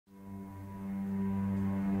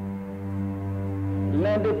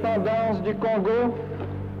l'indépendance du Congo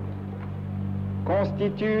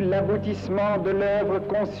constitue l'aboutissement de l'œuvre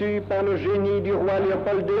conçue par le génie du roi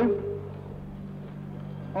Léopold II,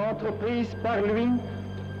 entreprise par lui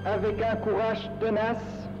avec un courage tenace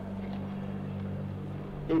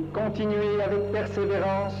et continuée avec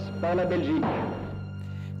persévérance par la Belgique.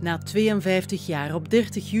 Na 52 jaar, op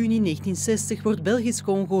 30 juni 1960, wordt Belgisch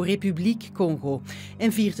Congo Republiek Congo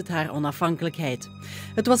en viert het haar onafhankelijkheid.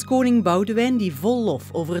 Het was koning Boudewijn die vol lof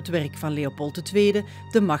over het werk van Leopold II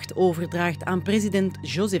de macht overdraagt aan president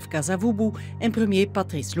Joseph Kasavubu en premier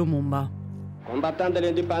Patrice Lumumba. Combattant de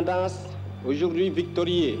l'indépendance, aujourd'hui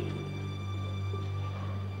victorieux,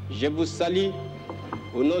 je vous salue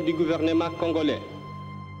au nom du gouvernement congolais.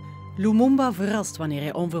 Lumumba verrast wanneer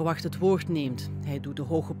hij onverwacht het woord neemt. Hij doet de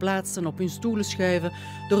hooggeplaatsten op hun stoelen schuiven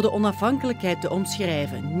door de onafhankelijkheid te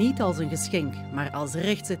omschrijven, niet als een geschenk, maar als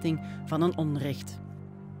rechtzetting van een onrecht.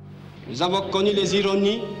 Nous avons connu les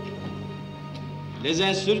ironies, les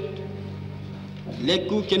insultes, les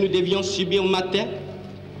coups que nous devions subir matin,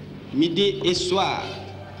 midi et soir,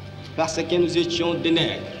 parce que nous étions des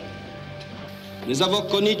nègres. Nous avons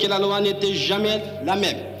connu que la loi n'était jamais la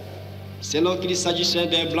même, selon qu'il s'agissait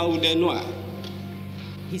d'un blanc ou d'un noir.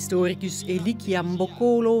 Historicus Erick Kayembe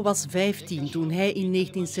was 15 toen hij in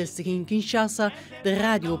 1960 in Kinshasa de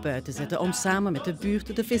radio buiten zette om samen met de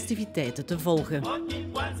buurt de festiviteiten te volgen.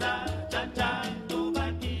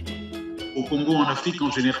 Au Congo, en Afrique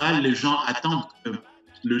en général, les gens attendent que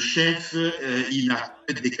le chef il a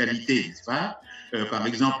des qualités, n'est-ce pas? Par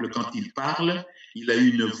exemple, quand il parle, il a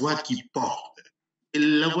une voix qui porte. Et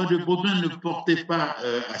la voix de Baudouin ne portait pas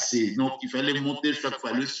assez, donc il fallait monter chaque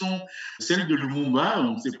fois le son. Celle de Lumumba,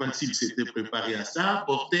 on ne sait pas s'il s'était préparé à ça,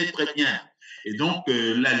 portait très bien. Et donc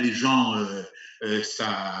là, les gens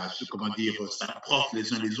s'approchent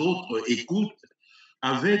les uns les autres, écoutent,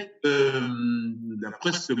 avec,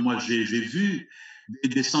 d'après ce que moi j'ai vu,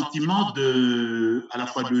 des sentiments à la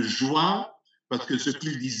fois de joie, parce que ce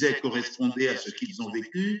qu'ils disaient correspondait à ce qu'ils ont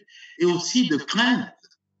vécu, et aussi de crainte,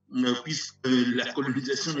 puisque la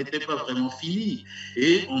colonisation n'était pas vraiment finie.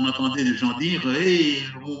 Et on entendait des gens dire « Hey,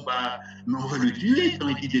 Lumumba, on va le tuer » quand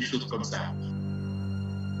il dit des choses comme ça.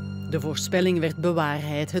 De voorspelling werd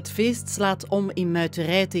bewaarheid. Het feest slaat om in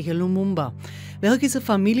muiterij tegen Lumumba. Belgische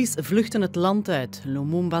families vluchten het land uit.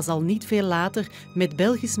 Lumumba zal niet veel later met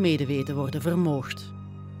Belgisch medeweten worden vermoord.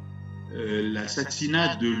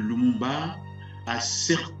 L'assassinat de Lumumba a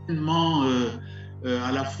certainement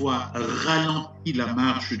à la fois ralenti la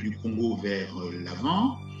marche du Congo vers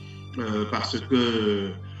l'avant, parce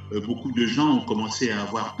que beaucoup de gens ont commencé à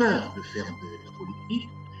avoir peur de faire de la politique.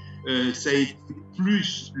 Ça a été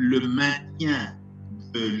plus le maintien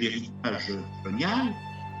de l'héritage colonial.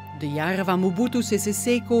 De jaren van Mobutu Sese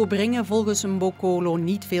Seko brengen volgens Mbokolo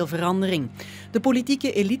niet veel verandering. De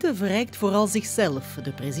politieke elite verrijkt vooral zichzelf.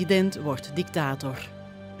 De president wordt dictator.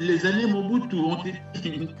 Les années Mobutu ont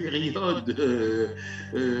été une période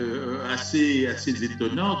assez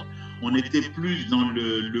étonnante. On était plus dans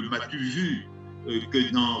le m'as-tu vu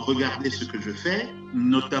que dans regarder ce que je fais,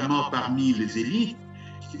 notamment parmi les élites.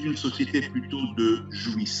 C'est une société plutôt de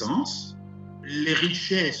jouissance. Les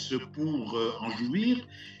richesses pour en jouir,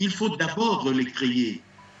 il faut d'abord les créer.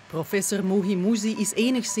 Professor Muhimuzi is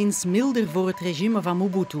enigszins milder voor het regime van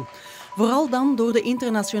Mobutu. Vooral dan door de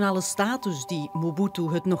internationale status die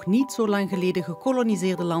Mobutu het nog niet zo lang geleden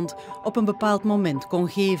gekoloniseerde land op een bepaald moment kon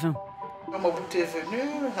geven. Mobutu est venu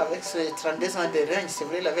avec ses 32 ans de règne. C'est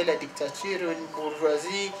vrai, il avait la dictature, une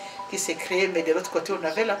bourgeoisie qui s'est créée, mais de l'autre côté, on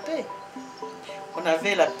avait la paix. On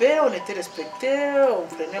avait la paix, on était respecté, on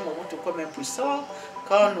prenait Mobutu comme impuissant.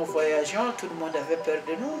 Quand nous voyagions, tout le monde avait peur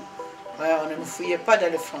de nous. On ne nous fouillait pas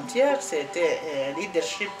dans les frontières, c'était un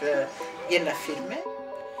leadership bien affirmé.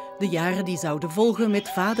 De jaren die zouden volgen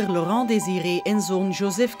met vader Laurent Désiré en zoon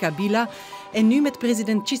Joseph Kabila en nu met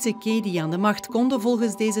president Tshisekedi aan de macht konden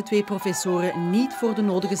volgens deze twee professoren niet voor de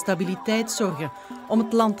nodige stabiliteit zorgen om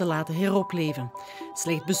het land te laten heropleven.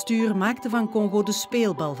 Slecht bestuur maakte van Congo de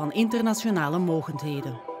speelbal van internationale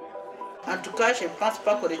mogendheden. En tout cas, je ne pense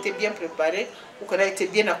pas qu'on était bien préparé ou qu'on a été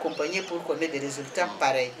bien accompagné pour qu'on ait des résultats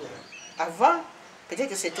pareils. Avant, peut-être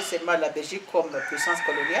que c'était seulement la Belgique comme puissance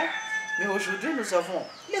coloniale, mais aujourd'hui, nous avons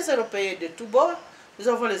les Européens de tous bords, nous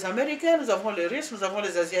avons les Américains, nous avons les Russes, nous avons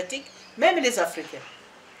les Asiatiques, même les Africains,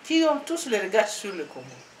 qui ont tous le regard sur le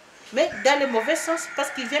Congo. Mais dans le mauvais sens,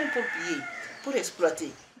 parce qu'ils viennent pour piller, pour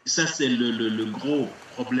exploiter. Ça, c'est le gros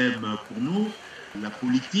problème pour nous. La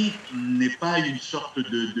politique n'est pas une sorte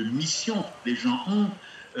de mission que les gens ont.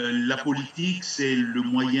 La politique, c'est le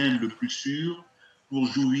moyen le plus sûr pour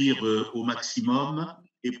jouir au maximum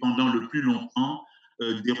et pendant le plus longtemps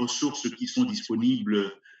des ressources qui sont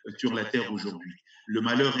disponibles sur la terre aujourd'hui. Le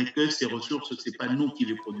malheur est que ces ressources, ce n'est pas nous qui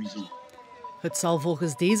les produisons. Het zal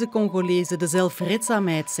volgens deze Congolezen de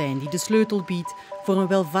zelfredzaamheid zijn die de sleutel biedt voor een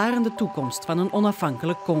welvarende toekomst van een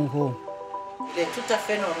onafhankelijk Congo. Il est tout à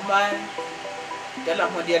fait normal dans la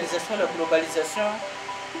mondialisation, la globalisation,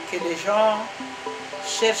 que les gens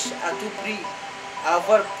cherchent à tout prix à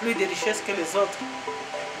avoir plus de richesses que les autres.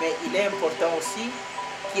 Mais il est important aussi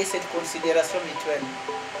qu'il y ait cette considération mutuelle.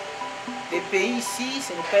 Les pays ici,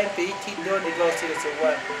 ce n'est pas un pays qui donne et doit aussi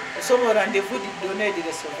recevoir. Nous sommes au rendez-vous du donner et du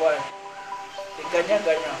recevoir. C'est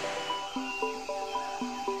gagnant-gagnant.